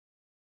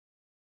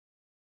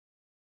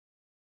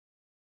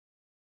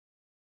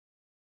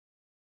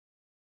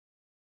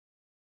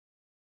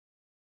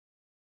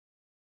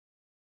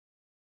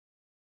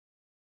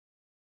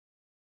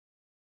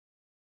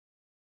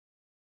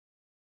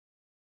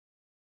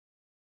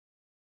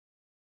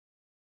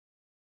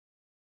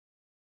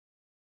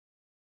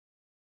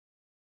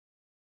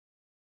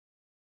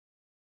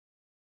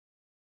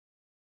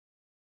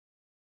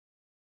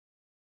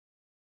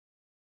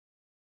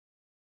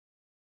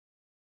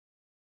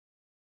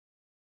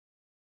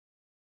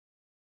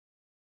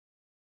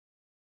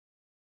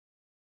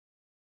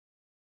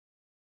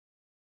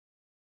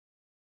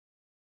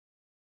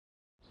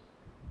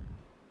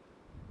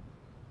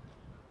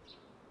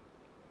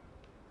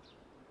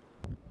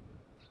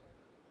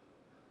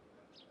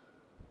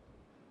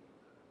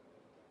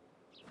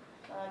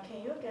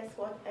can you guess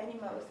what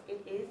animals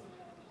it is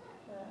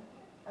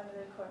under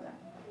the corner?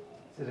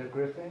 Is it a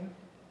griffin?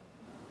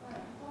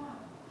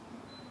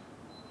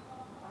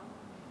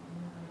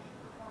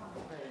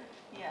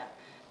 Yeah.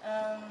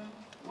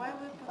 Why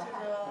we put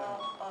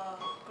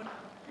the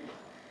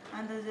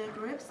and the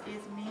grapes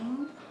is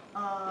mean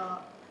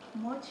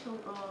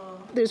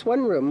There's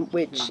one room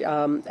which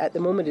at the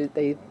moment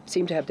they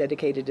seem to have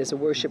dedicated as a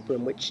worship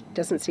room, which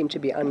doesn't seem to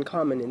be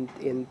uncommon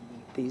in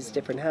these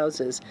different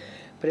houses,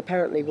 but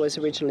apparently was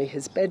originally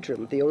his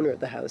bedroom, the owner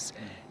of the house.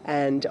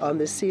 And on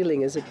the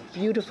ceiling is a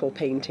beautiful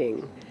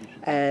painting,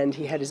 and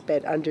he had his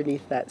bed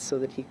underneath that so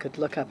that he could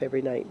look up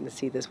every night and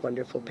see this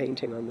wonderful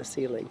painting on the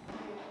ceiling.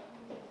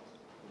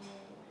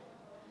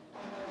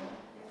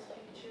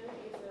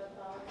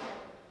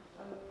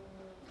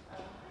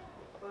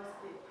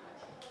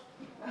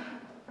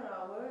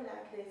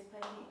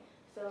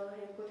 So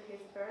he put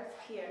his birds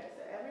here.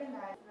 So every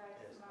night,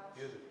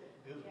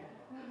 Beautiful.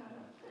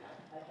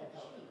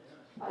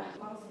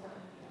 monster.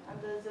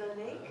 Under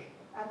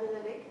the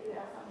lake, there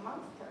are some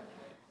monster,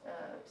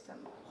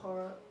 some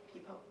poor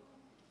people.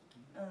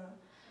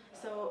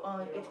 So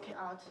it came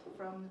out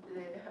from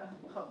the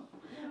home,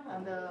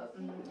 and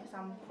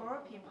some poor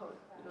people.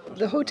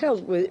 The hotel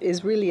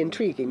is really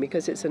intriguing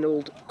because it's an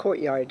old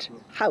courtyard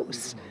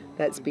house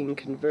that's being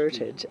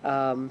converted.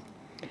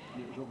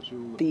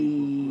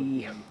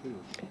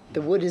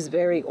 The wood is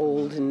very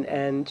old,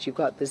 and you've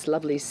got this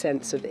lovely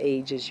sense of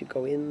age as you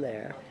go in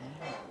there.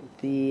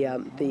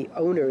 The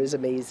owner is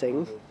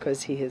amazing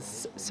because he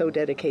is so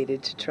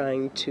dedicated to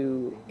trying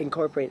to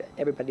incorporate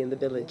everybody in the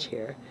village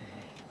here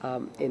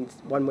in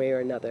one way or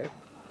another.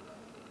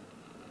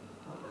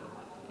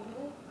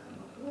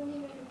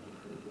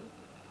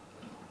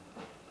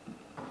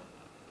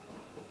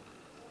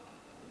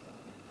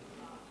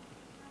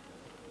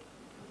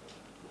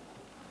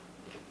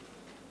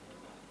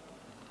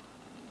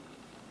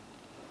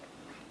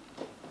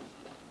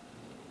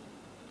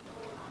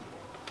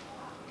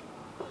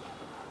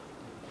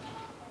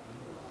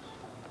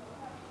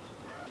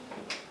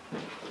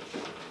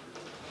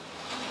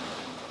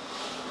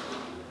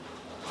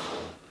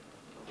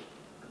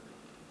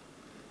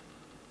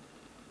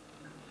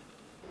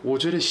我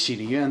觉得喜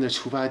林院的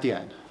出发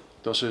点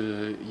都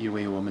是因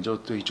为我们就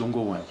对中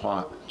国文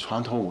化、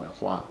传统文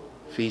化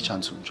非常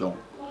尊重。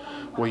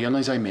我原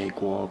来在美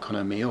国可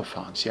能没有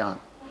方向，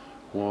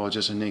我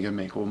就是那个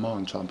美国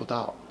梦赚不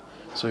到，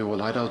所以我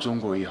来到中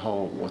国以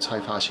后，我才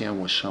发现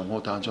我生活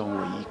当中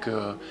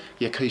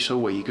也可以说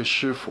我一个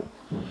师傅。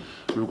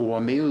如果我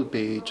没有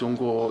被中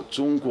国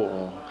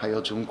还有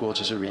中国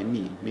这些人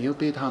民没有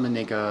被他们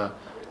那个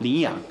领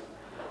养，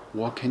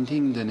我肯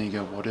定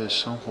的我的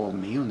生活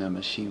没有那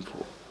么幸福。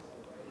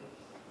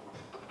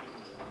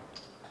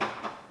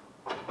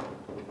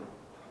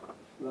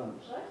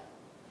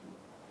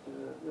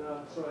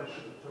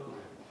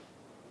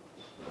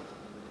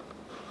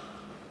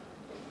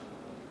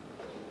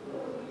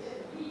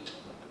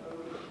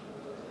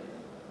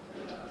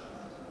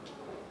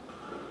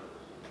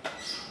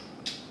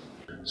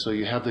So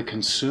you have the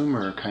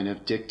consumer kind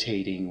of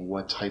dictating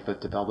what type of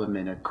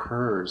development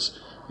occurs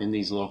in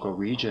these local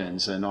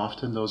regions, and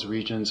often those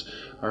regions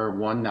are,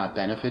 one, not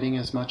benefiting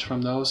as much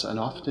from those, and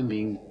often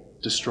being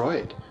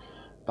destroyed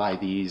by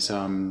these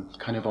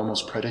kind of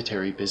almost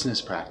predatory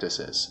business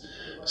practices.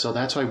 So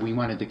that's why we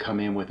wanted to come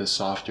in with a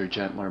softer,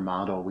 gentler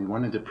model. We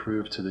wanted to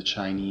prove to the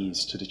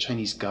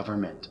Chinese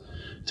government,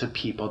 to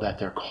people that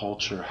their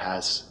culture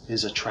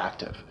is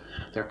attractive.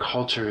 Their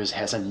culture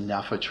has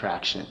enough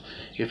attraction.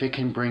 If it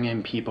can bring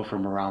in people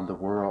from around the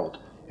world,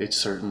 it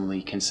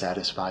certainly can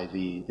satisfy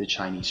the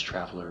Chinese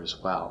traveler as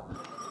well.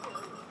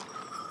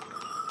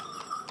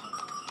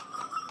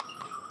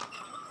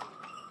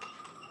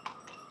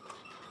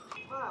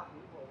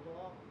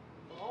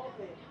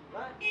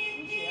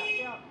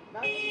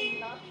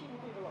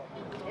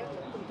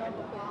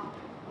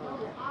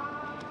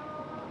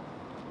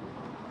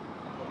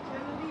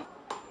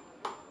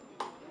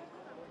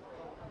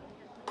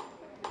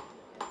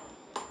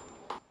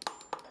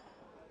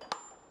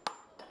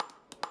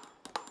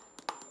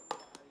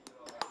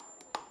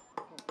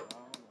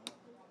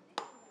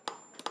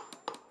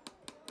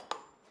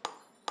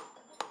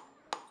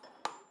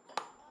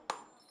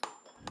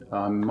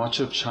 Much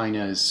of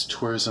China's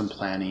tourism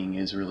planning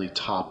is really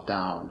top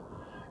down,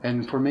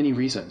 and for many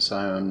reasons.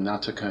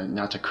 Not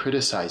to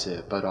criticize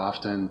it, but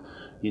often,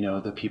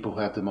 the people who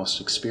have the most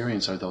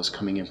experience are those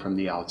coming in from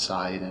the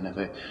outside, and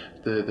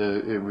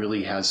it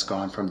really has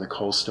gone from the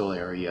coastal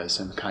areas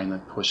and kind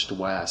of pushed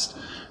west.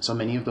 So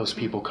many of those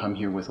people come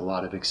here with a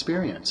lot of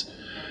experience.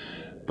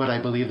 But I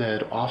believe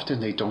that often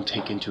they don't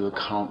take into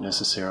account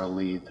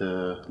necessarily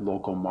the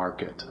local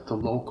market, the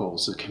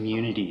locals, the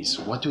communities.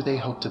 What do they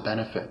hope to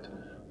benefit?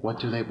 What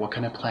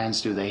kind of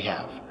plans do they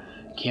have?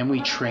 Can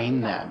we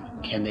train them?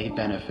 Can they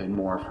benefit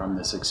more from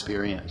this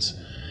experience?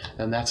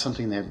 And that's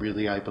something that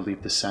really I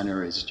believe the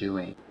center is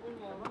doing.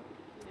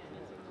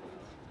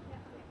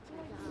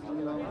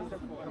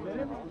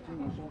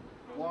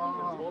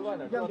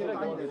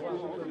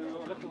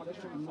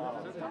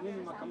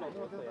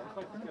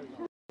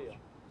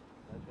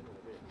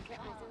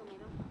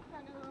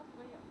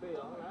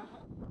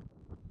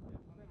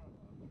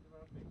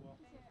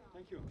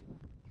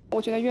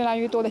 我觉得越来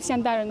越多的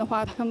现代人的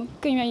话，他们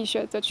更愿意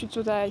选择去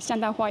住在现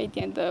代化一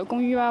点的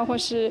公寓啊，或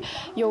是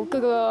有各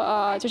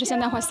个就是现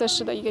代化设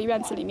施的一个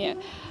院子里面。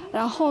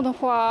然后的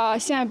话，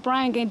现在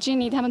Brian 跟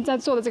Jenny 他们在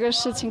做的这个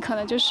事情，可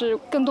能就是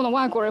更多的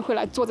外国人会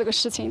来做这个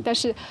事情，但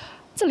是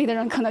这里的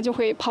人可能就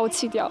会抛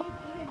弃掉。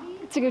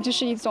这个就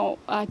是一种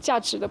价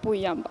值的不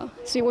一样吧，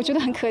所以我觉得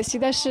很可惜。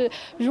但是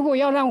如果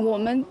要让我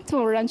们这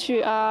种人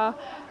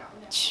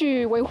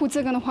去维护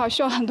这个的话，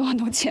需要很多很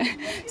多钱，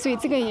所以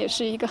这个也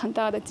是一个很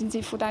大的经济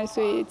负担，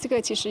所以这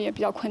个其实也比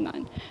较困难。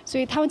所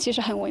以他们其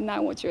实很为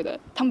难，我觉得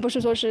他们不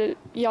是说是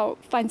要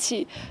放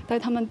弃，但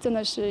是他们真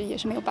的是也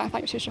是没有办法，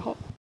有些时候。